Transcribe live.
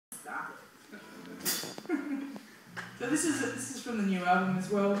So this is from the new album as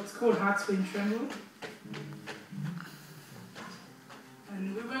well. It's called Heart's Been Trembling.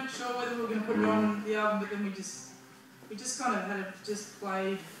 And we weren't sure whether we were going to put it on the album, but then we just kind of had it just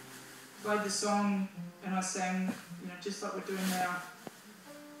played the song, and I sang, you know, just like we're doing now.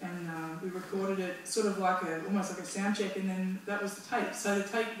 And we recorded it sort of like almost like a sound check, and then that was the tape. So the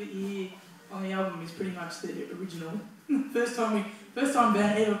tape that you hear on the album is pretty much the original. first time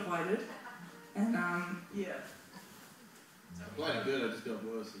band ever played it, and yeah. I played it good. I just got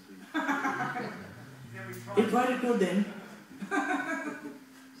worse. He played it good then.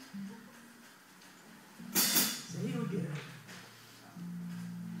 So here we go.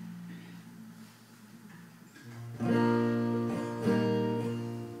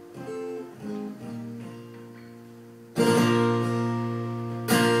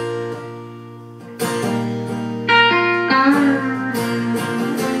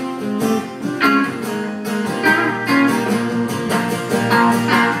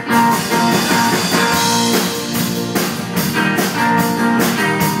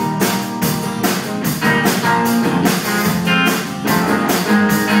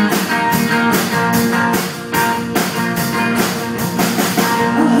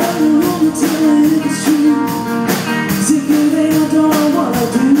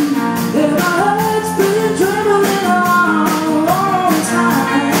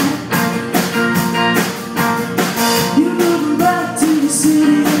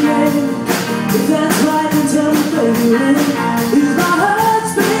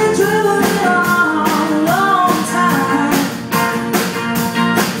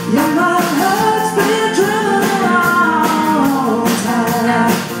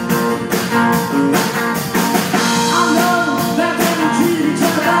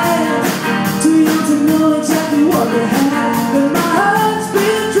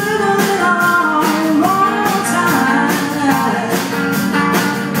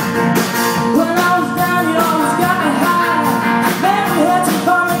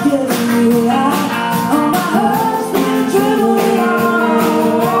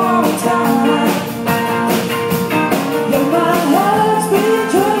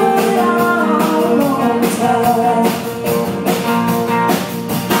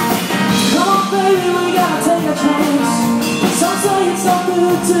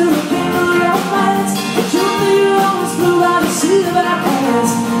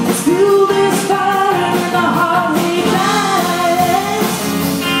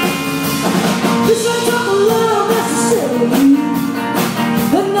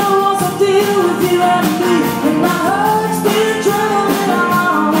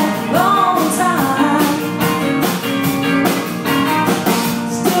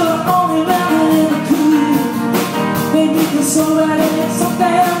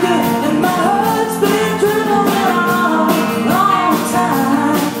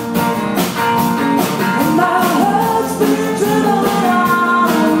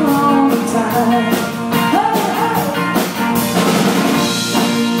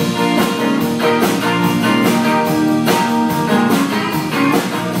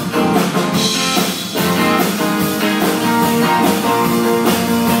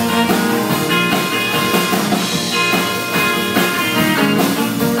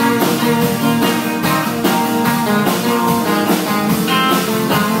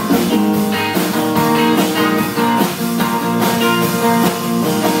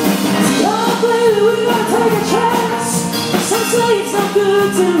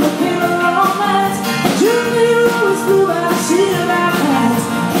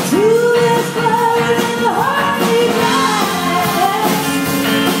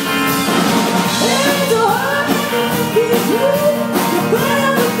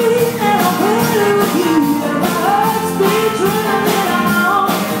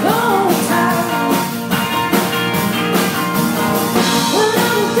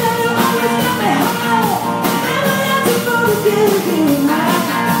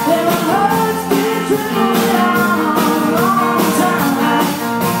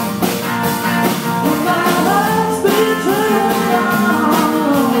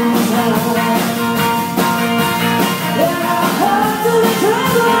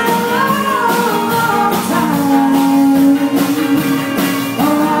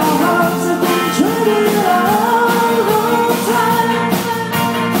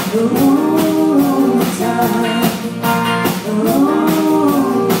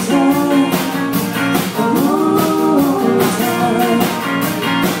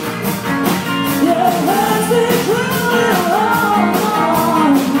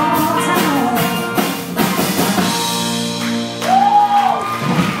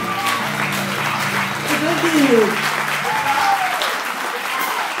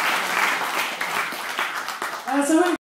 So